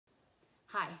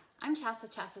Hi, I'm Chas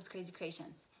with Chas's Crazy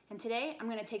Creations, and today I'm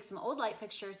going to take some old light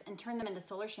fixtures and turn them into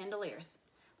solar chandeliers.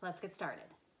 Let's get started.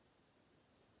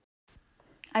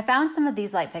 I found some of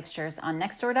these light fixtures on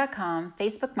Nextdoor.com,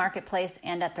 Facebook Marketplace,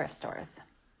 and at thrift stores.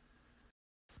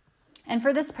 And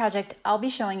for this project, I'll be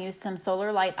showing you some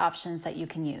solar light options that you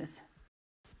can use.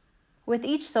 With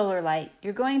each solar light,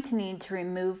 you're going to need to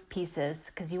remove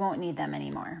pieces because you won't need them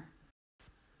anymore.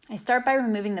 I start by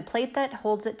removing the plate that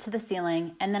holds it to the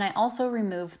ceiling, and then I also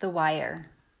remove the wire.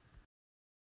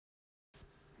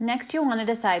 Next, you'll want to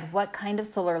decide what kind of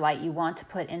solar light you want to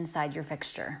put inside your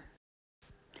fixture.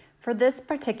 For this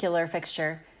particular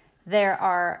fixture, there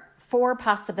are 4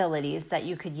 possibilities that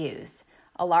you could use: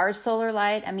 a large solar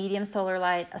light, a medium solar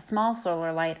light, a small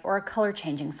solar light, or a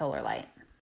color-changing solar light.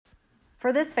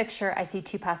 For this fixture, I see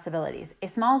 2 possibilities: a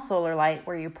small solar light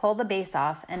where you pull the base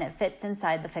off and it fits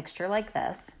inside the fixture like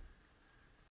this,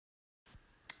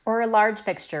 or a large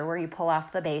fixture where you pull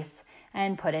off the base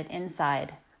and put it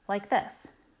inside like this.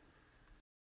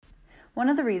 One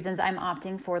of the reasons I'm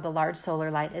opting for the large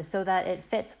solar light is so that it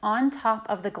fits on top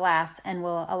of the glass and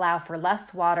will allow for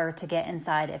less water to get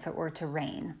inside if it were to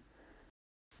rain.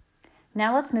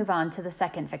 Now let's move on to the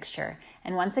second fixture,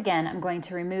 and once again I'm going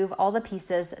to remove all the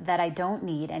pieces that I don't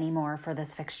need anymore for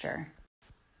this fixture.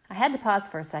 I had to pause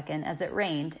for a second as it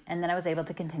rained, and then I was able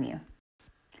to continue.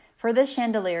 For this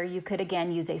chandelier, you could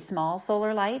again use a small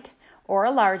solar light or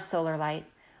a large solar light,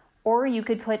 or you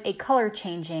could put a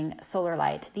color-changing solar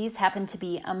light. These happen to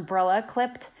be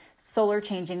umbrella-clipped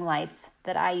solar-changing lights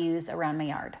that I use around my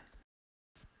yard.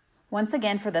 Once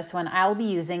again, for this one, I'll be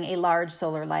using a large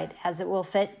solar light as it will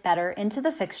fit better into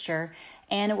the fixture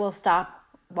and it will stop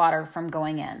water from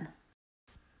going in.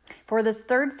 For this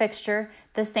third fixture,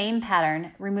 the same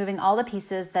pattern, removing all the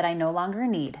pieces that I no longer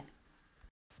need.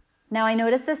 Now I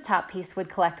noticed this top piece would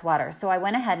collect water, so I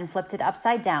went ahead and flipped it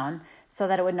upside down so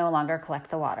that it would no longer collect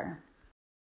the water.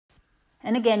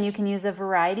 And again, you can use a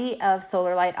variety of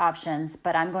solar light options,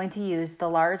 but I'm going to use the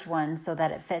large one so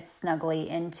that it fits snugly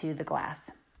into the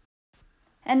glass.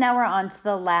 And now we're on to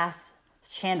the last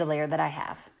chandelier that I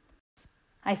have.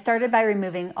 I started by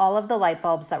removing all of the light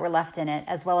bulbs that were left in it,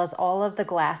 as well as all of the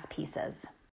glass pieces.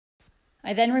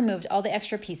 I then removed all the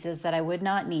extra pieces that I would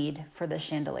not need for this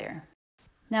chandelier.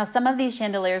 Now, some of these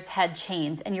chandeliers had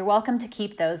chains, and you're welcome to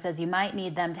keep those as you might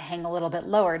need them to hang a little bit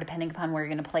lower depending upon where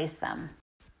you're going to place them.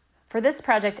 For this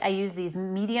project, I used these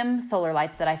medium solar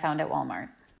lights that I found at Walmart.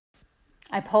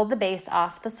 I pulled the base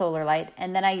off the solar light,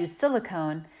 and then I used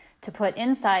silicone to put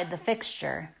inside the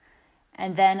fixture,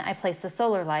 and then I placed the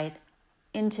solar light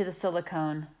into the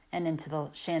silicone and into the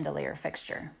chandelier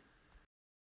fixture.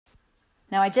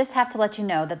 Now I just have to let you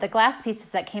know that the glass pieces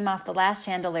that came off the last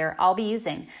chandelier I'll be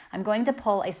using. I'm going to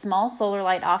pull a small solar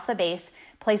light off the base,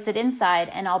 place it inside,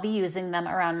 and I'll be using them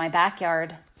around my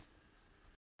backyard.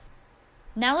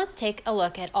 Now let's take a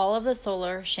look at all of the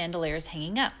solar chandeliers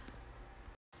hanging up.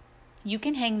 You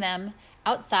can hang them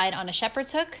outside on a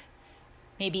shepherd's hook,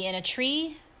 maybe in a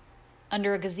tree,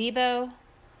 under a gazebo,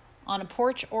 on a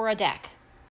porch or a deck.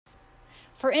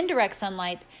 For indirect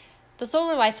sunlight, the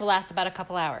solar lights will last about a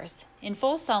couple hours. In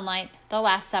full sunlight, they'll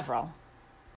last several.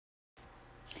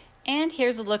 And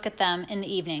here's a look at them in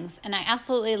the evenings, and I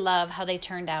absolutely love how they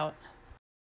turned out.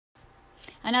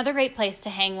 Another great place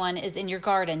to hang one is in your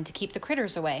garden to keep the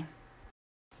critters away.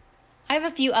 I have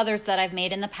a few others that I've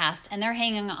made in the past, and they're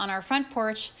hanging on our front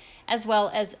porch as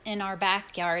well as in our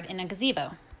backyard in a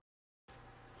gazebo.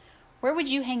 Where would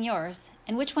you hang yours,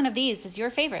 and which one of these is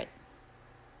your favorite?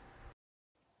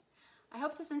 I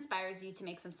hope this inspires you to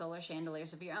make some solar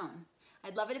chandeliers of your own.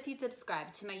 I'd love it if you'd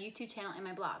subscribe to my YouTube channel and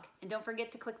my blog, and don't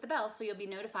forget to click the bell so you'll be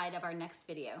notified of our next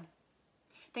video.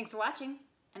 Thanks for watching,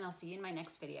 and I'll see you in my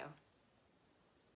next video.